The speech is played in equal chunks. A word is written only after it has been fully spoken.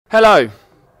Hello,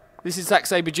 this is Zack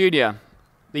Sabre Jr.,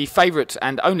 the favourite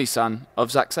and only son of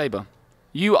Zack Sabre.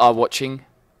 You are watching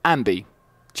AMBY.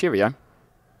 Cheerio.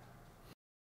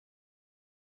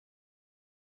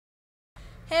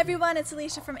 Hey everyone, it's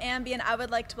Alicia from AMBY, and I would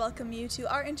like to welcome you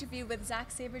to our interview with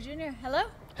Zack Sabre Jr. Hello.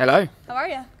 Hello. How are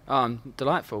you? Oh, I'm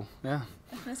delightful, yeah.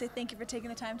 I just want to say thank you for taking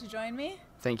the time to join me.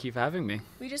 Thank you for having me.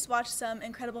 We just watched some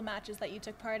incredible matches that you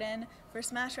took part in for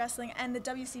Smash Wrestling and the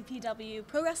WCPW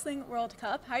Pro Wrestling World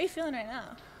Cup. How are you feeling right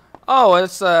now? Oh,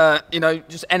 it's,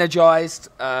 just energised.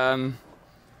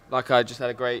 Like I just had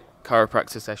a great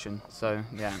chiropractor session, so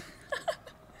yeah.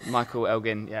 Michael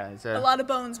Elgin, yeah. It's a lot of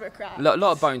bones were cracked. A lot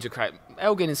of bones were cracked.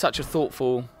 Elgin is such a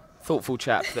thoughtful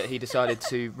chap that he decided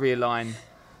to realign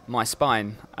my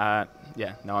spine.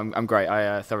 I'm great.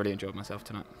 I thoroughly enjoyed myself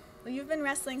tonight. Well, you've been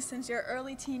wrestling since your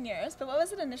early teen years, but what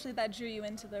was it initially that drew you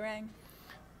into the ring?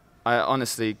 I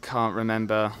honestly can't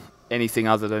remember anything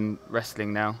other than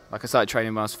wrestling now. Like I started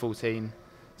training when I was 14,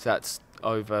 so that's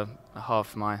over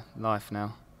half my life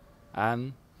now.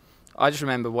 I just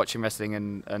remember watching wrestling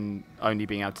and only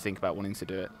being able to think about wanting to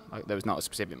do it. Like, there was not a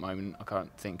specific moment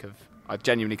I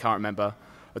genuinely can't remember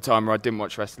a time where I didn't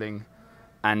watch wrestling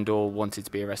and or wanted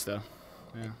to be a wrestler.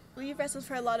 Yeah. Well, you've wrestled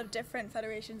for a lot of different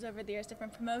federations over the years,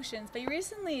 different promotions, but you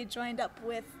recently joined up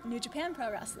with New Japan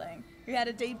Pro Wrestling. You had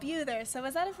a debut there, so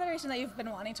was that a federation that you've been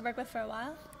wanting to work with for a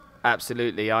while?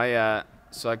 Absolutely.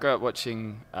 So I grew up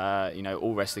watching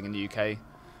all wrestling in the UK.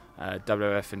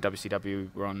 WWF and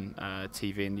WCW were on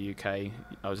TV in the UK.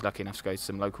 I was lucky enough to go to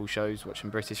some local shows watching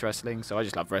British wrestling, so I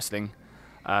just love wrestling.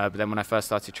 But then when I first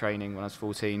started training when I was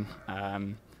 14,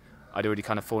 I'd already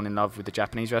kind of fallen in love with the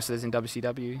Japanese wrestlers in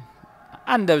WCW.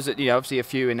 And there was obviously a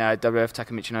few in WWF,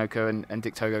 Taka Michinoku and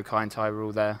Dick Togo, Kai and Tai were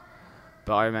all there.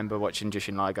 But I remember watching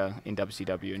Jushin Liger in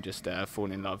WCW and just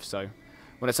falling in love. So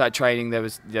when I started training, there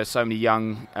was so many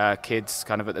young kids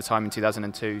kind of at the time in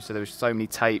 2002, so there was so many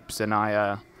tapes, and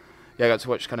I got to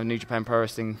watch kind of New Japan Pro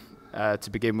Wrestling to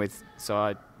begin with. So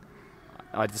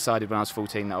I decided when I was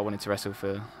 14 that I wanted to wrestle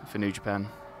for New Japan,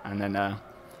 and then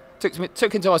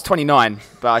took until I was 29.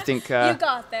 But I think you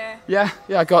got there. Yeah,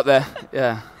 I got there.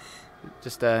 Yeah,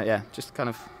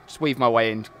 just weaved my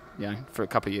way in, for a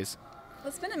couple of years. Well,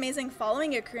 it's been amazing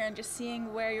following your career and just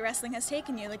seeing where your wrestling has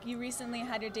taken you. Like, you recently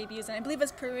had your debuts in, I believe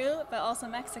it's Peru, but also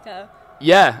Mexico.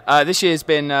 Yeah, this year's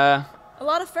been a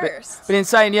lot of firsts. Been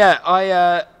insane, yeah.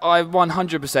 I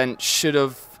 100% should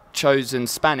have chosen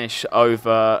Spanish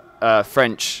over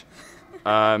French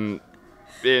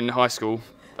in high school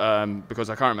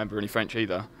because I can't remember any French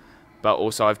either. But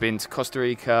also I've been to Costa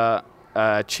Rica,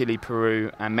 Chile,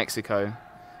 Peru and Mexico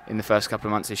in the first couple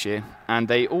of months this year, and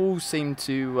they all seem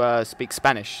to speak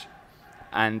Spanish,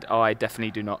 and I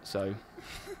definitely do not. So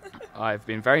I've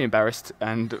been very embarrassed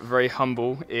and very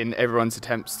humble in everyone's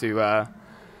attempts to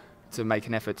make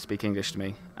an effort to speak English to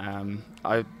me.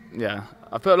 I've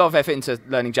put a lot of effort into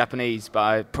learning Japanese, but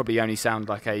I probably only sound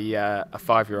like a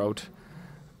 5-year-old.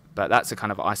 But that's a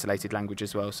kind of isolated language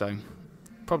as well, so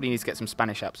probably need to get some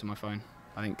Spanish apps on my phone,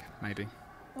 I think, maybe.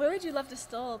 Where would you love to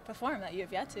still perform that you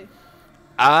have yet to?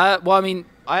 I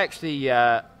actually,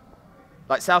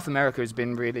 South America has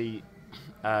been really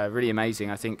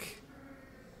amazing. I think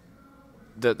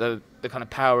the kind of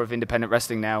power of independent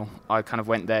wrestling now, I kind of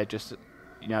went there just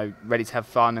ready to have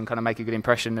fun and kind of make a good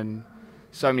impression, and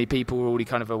so many people were already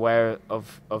kind of aware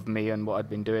of me and what I'd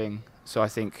been doing. So I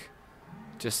think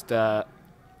just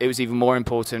it was even more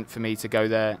important for me to go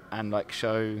there and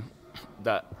show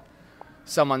that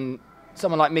someone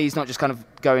like me is not just kind of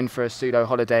going for a pseudo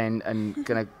holiday and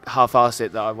going to half-ass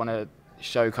it, that I want to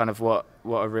show kind of what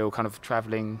a real kind of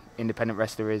travelling independent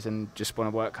wrestler is, and just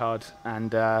want to work hard and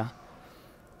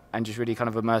just really kind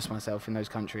of immerse myself in those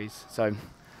countries. So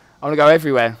I want to go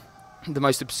everywhere. The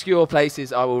most obscure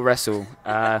places I will wrestle.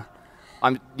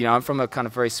 I'm from a kind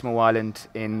of very small island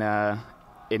in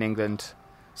England,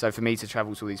 so for me to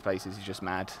travel to all these places is just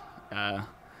mad.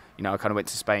 I kind of went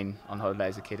to Spain on holiday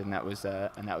as a kid, and that was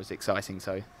exciting.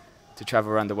 So to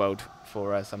travel around the world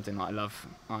for something that I love,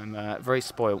 I'm very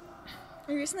spoiled.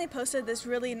 You recently posted this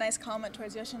really nice comment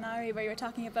towards Yoshinari where you were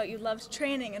talking about you loved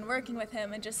training and working with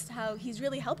him and just how he's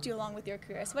really helped you along with your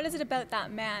career. So what is it about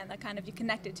that man that kind of you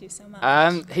connected to so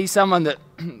much? He's someone that,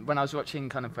 when I was watching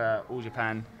kind of All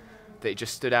Japan, that he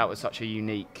just stood out as such a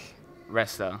unique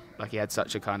wrestler. Like, he had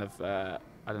such a kind of,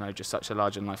 just such a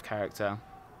larger-than-life character,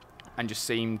 and just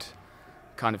seemed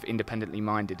kind of independently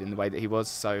minded in the way that he was.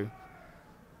 So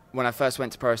when I first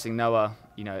went to Pro Wrestling Noah,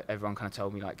 everyone kind of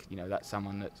told me that's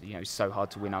someone that is so hard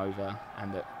to win over,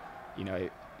 and that you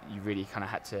really kind of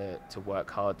had to work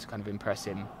hard to kind of impress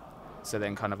him. So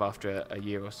then kind of after a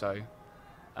year or so,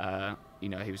 you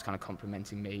know, he was kind of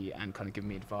complimenting me and kind of giving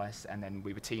me advice, and then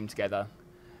we were teamed together.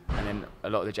 And then a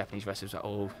lot of the Japanese wrestlers were like,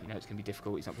 oh, you know, it's going to be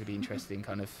difficult, it's not going to be interesting,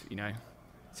 kind of, you know,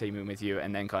 teaming with you.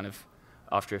 And then kind of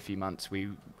after a few months, we,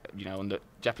 you know, on the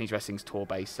Japanese wrestling's tour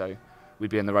base, so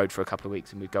we'd be on the road for a couple of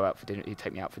weeks and we'd go out for dinner. He'd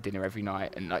take me out for dinner every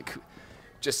night and like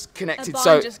just connected.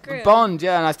 Bond,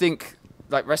 yeah. And I think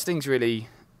like wrestling's really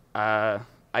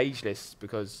ageless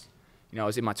because, you know, I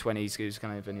was in my 20s, he was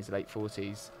kind of in his late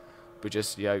 40s, but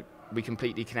just, you know, we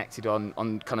completely connected on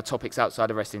kind of topics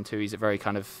outside of wrestling too. He's a very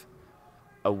kind of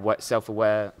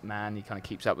self-aware man. He kind of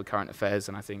keeps up with current affairs,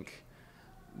 and I think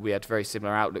we had very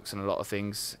similar outlooks on a lot of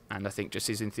things. And I think just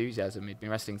his enthusiasm, he'd been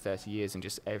wrestling 30 years and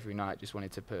just every night just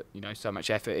wanted to put, you know, so much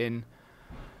effort in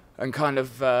and kind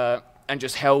of and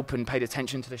just help and paid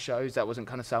attention to the shows. That wasn't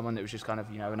kind of someone that was just kind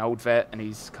of, you know, an old vet and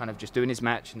he's kind of just doing his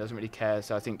match and doesn't really care.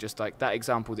 So I think just like that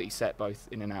example that he set both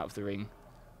in and out of the ring,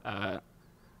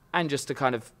 and just to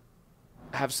kind of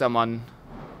have someone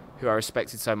who I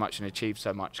respected so much and achieved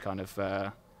so much kind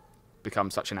of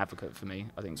become such an advocate for me,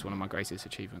 I think it's one of my greatest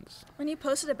achievements. When you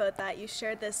posted about that, you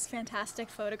shared this fantastic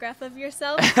photograph of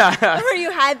yourself where you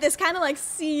had this kind of like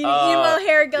scene, emo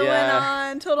hair going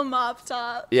on, total mop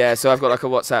top. Yeah, so I've got like a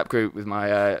WhatsApp group with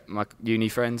my my uni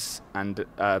friends, and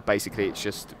basically it's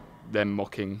just them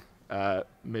mocking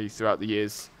me throughout the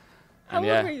years. How old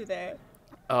were you there?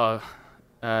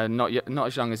 Not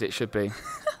as young as it should be.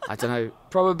 I don't know,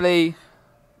 probably,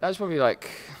 that was probably like,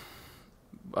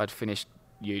 I'd finished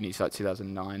uni, so like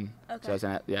 2009. Okay.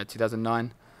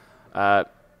 2009.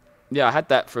 Yeah, I had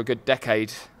that for a good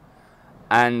decade,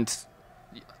 and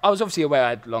I was obviously aware I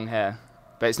had long hair,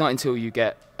 but it's not until you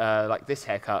get like this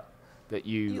haircut that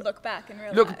you look back and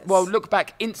realize. Look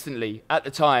back instantly at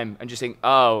the time and just think,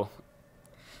 oh,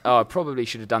 I probably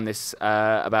should have done this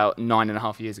about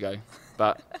 9.5 years ago.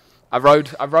 But I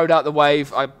rode out the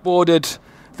wave. I boarded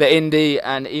the indie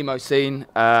and emo scene.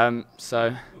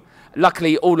 So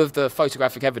luckily, all of the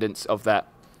photographic evidence of that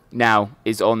now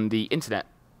is on the internet.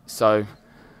 So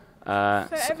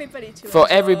for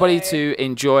everybody to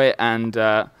enjoy, and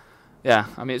yeah,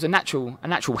 I mean, it was a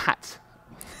natural hat.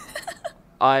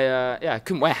 I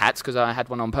couldn't wear hats because I had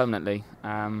one on permanently.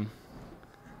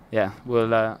 Yeah,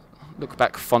 we'll look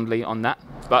back fondly on that.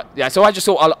 But yeah, so I just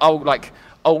thought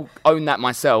I'll own that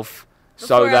myself.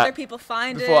 Before other people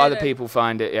find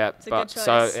it. Yeah. It's a good choice.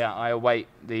 So yeah, I await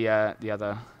the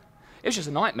other. It was just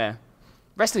a nightmare.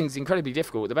 Wrestling's incredibly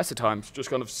difficult at the best of times.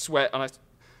 Just kind of sweat, and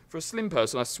for a slim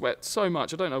person, I sweat so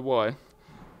much. I don't know why.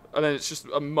 And then it's just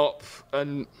a mop,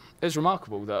 and it's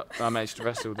remarkable that I managed to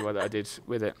wrestle the way that I did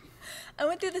with it. I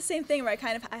went through the same thing where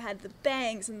I had the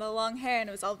bangs and the long hair, and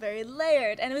it was all very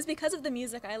layered, and it was because of the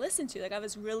music I listened to. Like, I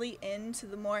was really into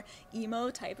the more emo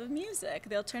type of music,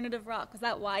 the alternative rock. Was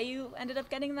that why you ended up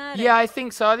getting that? Yeah, I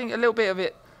think so. I think a little bit of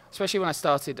it, especially when I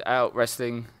started out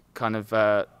wrestling, kind of,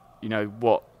 you know,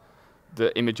 what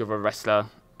the image of a wrestler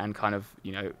and kind of,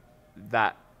 you know,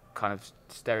 that kind of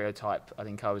stereotype. I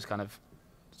think I was kind of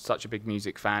such a big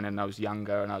music fan, and I was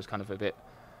younger, and I was kind of a bit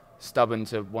stubborn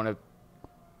to want to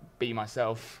be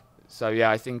myself. So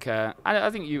yeah, I think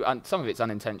some of it's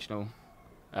unintentional.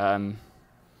 I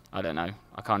don't know.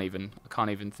 I can't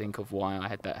even think of why I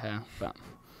had that hair, but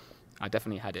I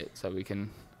definitely had it. So we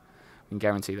can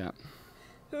guarantee that.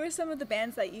 Who are some of the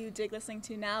bands that you dig listening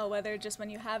to now, whether just when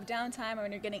you have downtime or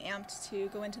when you're getting amped to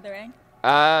go into the ring?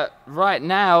 Right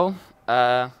now,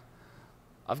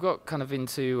 I've got kind of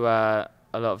into a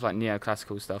lot of like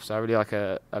neoclassical stuff. So I really like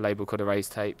a label called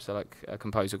Erased Tapes. I like a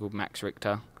composer called Max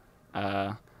Richter.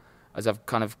 As I've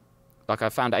kind of, like, I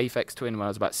found Aphex Twin when I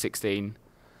was about 16.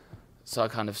 So I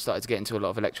kind of started to get into a lot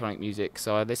of electronic music.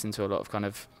 So I listened to a lot of kind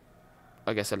of,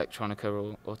 I guess,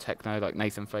 electronica or techno, like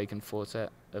Nathan Flake and Fortet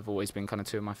have always been kind of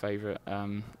two of my favourite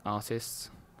artists.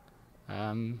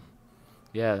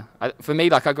 Yeah, for me,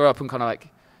 like, I grew up on kind of like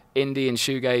indie and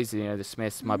shoegaze, you know, the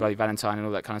Smiths, My Bloody Valentine and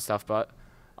all that kind of stuff, but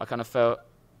I kind of felt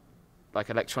like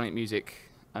electronic music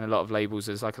and a lot of labels,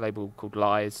 there's like a label called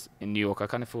Lies in New York. I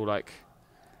kind of feel like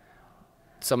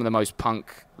some of the most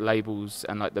punk labels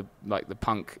and like the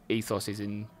punk ethos is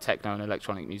in techno and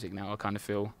electronic music now. I kind of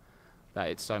feel that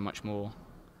it's so much more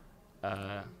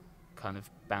kind of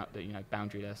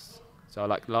boundaryless. So I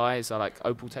like Lies, I like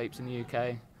Opal Tapes in the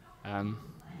UK.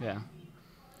 Yeah,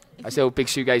 I'm still a big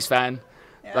shoegaze fan.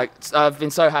 Yeah. Like, I've been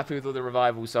so happy with all the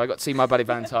revivals. So I got to see My Bloody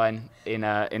Valentine in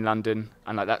London,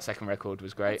 and like that second record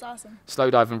was great. That's awesome. Slow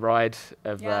Dive and Ride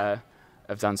have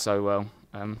done so well.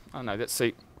 I don't know. Let's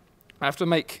see. I have to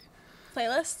make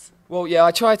playlists. Well, yeah,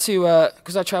 I try to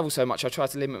because I travel so much. I try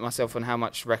to limit myself on how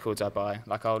much records I buy.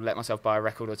 Like, I'll let myself buy a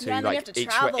record or two, like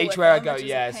each where I go.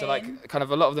 Yeah, so like kind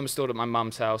of a lot of them are stored at my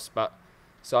mum's house, but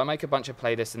So I make a bunch of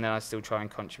playlists and then I still try and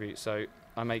contribute. So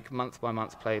I make month by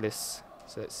month playlists.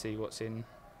 So let's see what's in.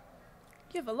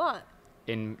 You have a lot.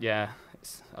 Yeah,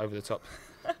 it's over the top.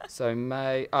 So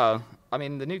May. Oh, I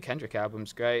mean the new Kendrick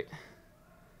album's great.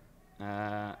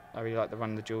 I really like the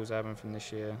Run the Jewels album from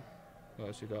this year. What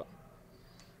else we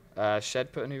got?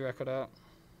 Shed put a new record out.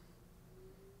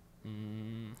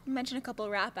 You mentioned a couple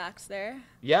of rap acts there.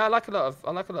 Yeah, I like a lot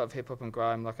of hip hop and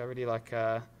grime. Like I really like.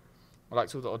 I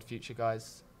liked all the Odd Future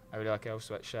guys. I really like El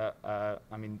Sweatshirt.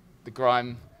 I mean the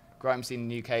grime scene in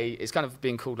the UK. It's kind of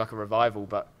being called like a revival,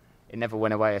 but it never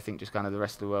went away. I think just kind of the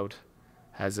rest of the world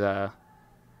has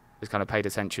kind of paid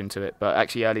attention to it. But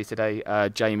actually earlier today,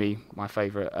 Jamie, my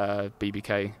favourite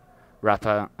BBK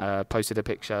rapper, posted a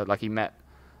picture, like he met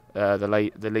the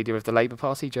leader of the Labour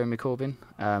Party, Jeremy Corbyn.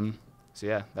 So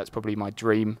yeah, that's probably my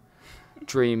dream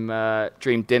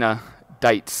dinner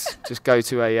dates. Just go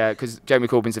to because Jeremy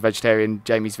Corbyn's a vegetarian,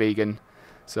 Jamie's vegan,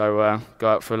 so go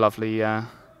out for a lovely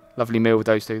meal with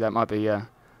those two. That might be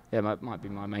might be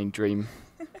my main dream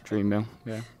meal.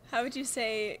 Yeah. How would you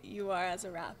say you are as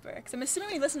a rapper? Because I'm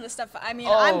assuming you listen to stuff. I mean,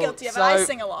 I'm guilty of it. I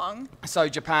sing along. So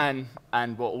Japan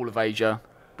and all of Asia,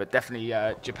 but definitely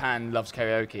Japan loves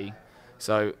karaoke.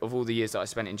 So of all the years that I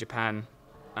spent in Japan,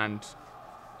 and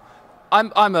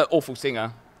I'm an awful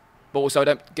singer, but also I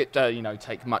don't get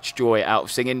take much joy out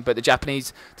of singing. But the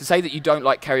Japanese, to say that you don't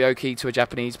like karaoke to a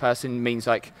Japanese person means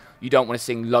like you don't want to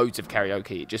sing loads of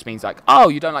karaoke. It just means like, oh,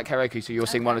 you don't like karaoke, so you'll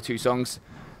sing one or two songs.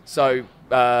 So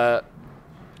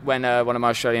when one of my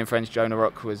Australian friends, Jonah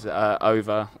Rock, was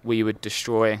over, we would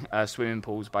destroy Swimming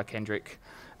Pools by Kendrick.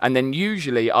 And then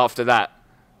usually after that,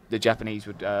 the Japanese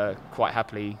would quite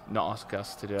happily not ask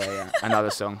us to do another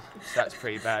song. So that's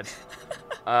pretty bad.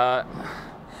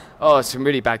 Some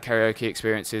really bad karaoke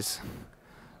experiences.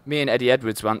 Me and Eddie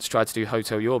Edwards once tried to do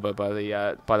Hotel Yorba by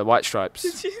the White Stripes.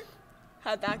 Did you?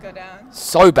 How'd that go down?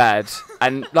 So bad.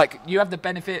 And like you have the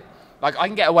benefit. Like I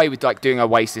can get away with like doing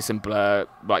Oasis and Blur,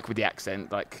 like with the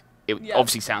accent. Like it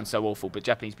obviously sounds so awful, but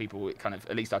Japanese people, it kind of,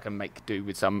 at least I can make do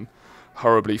with some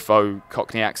horribly faux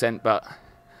Cockney accent. But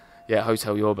yeah,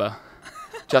 Hotel Yorba,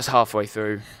 just halfway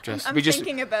through. I'm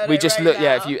thinking about we it just right look. now.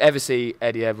 Yeah, if you ever see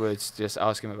Eddie Edwards, just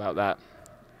ask him about that.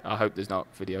 I hope there's not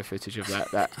video footage of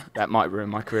that. That might ruin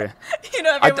my career. You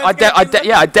know,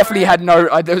 I definitely had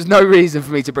there was no reason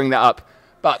for me to bring that up,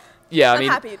 but. Yeah, I mean,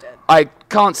 happy you did. I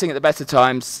can't sing at the best of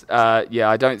times.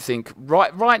 I don't think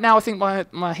right now. I think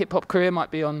my hip hop career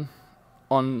might be on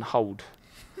hold.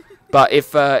 But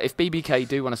if BBK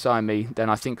do want to sign me, then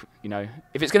I think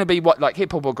if it's going to be like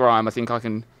hip hop or grime, I think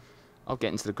I'll get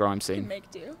into the grime scene. You can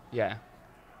make do. Yeah,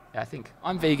 I think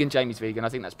I'm vegan. Jamie's vegan. I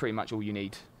think that's pretty much all you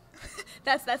need.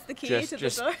 That's the key to the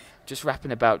door. Just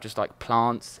rapping about just like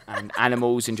plants and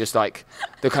animals and just like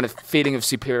the kind of feeling of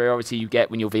superiority you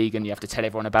get when you're vegan. You have to tell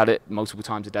everyone about it multiple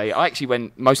times a day. I actually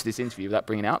went most of this interview without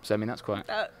bringing it up, so I mean that's quite.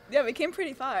 Yeah, we came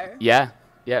pretty far. Yeah,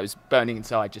 it was burning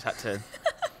inside. Just had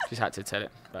to tell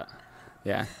it, but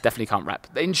yeah, definitely can't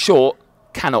rap. In short,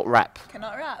 cannot rap.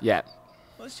 Cannot rap. Yeah.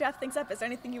 Well, let's wrap things up. Is there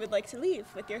anything you would like to leave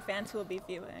with your fans who will be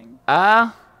viewing?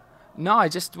 No, I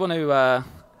just want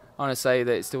to say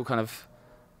that it still kind of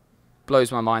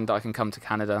blows my mind that I can come to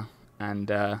Canada and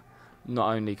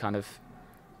not only kind of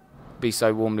be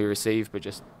so warmly received, but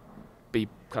just be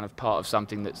kind of part of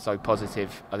something that's so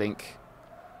positive. I think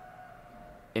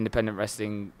independent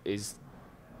wrestling is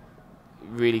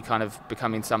really kind of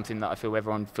becoming something that I feel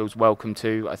everyone feels welcome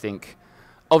to. I think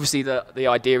obviously the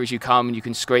idea is you come and you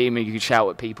can scream and you can shout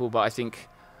at people, but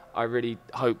I really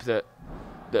hope that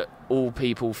all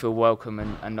people feel welcome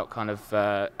and not kind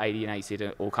of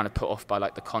alienated or kind of put off by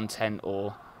like the content.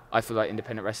 Or I feel like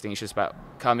independent wrestling is just about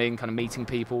coming, kind of meeting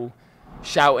people,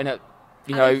 shouting at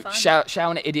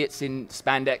shouting at idiots in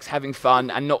spandex, having fun,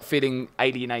 and not feeling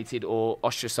alienated or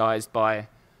ostracized by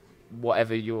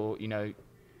whatever your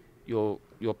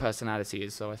personality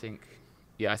is. So I think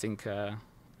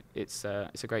it's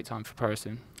a great time for pro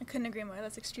wrestling. I couldn't agree more.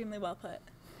 That's extremely well put.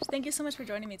 Thank you so much for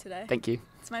joining me today. Thank you.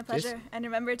 It's my pleasure. Cheers. And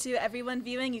remember, to everyone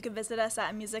viewing, you can visit us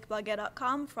at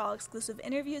musicblogger.com for all exclusive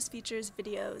interviews, features,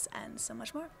 videos, and so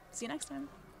much more. See you next time.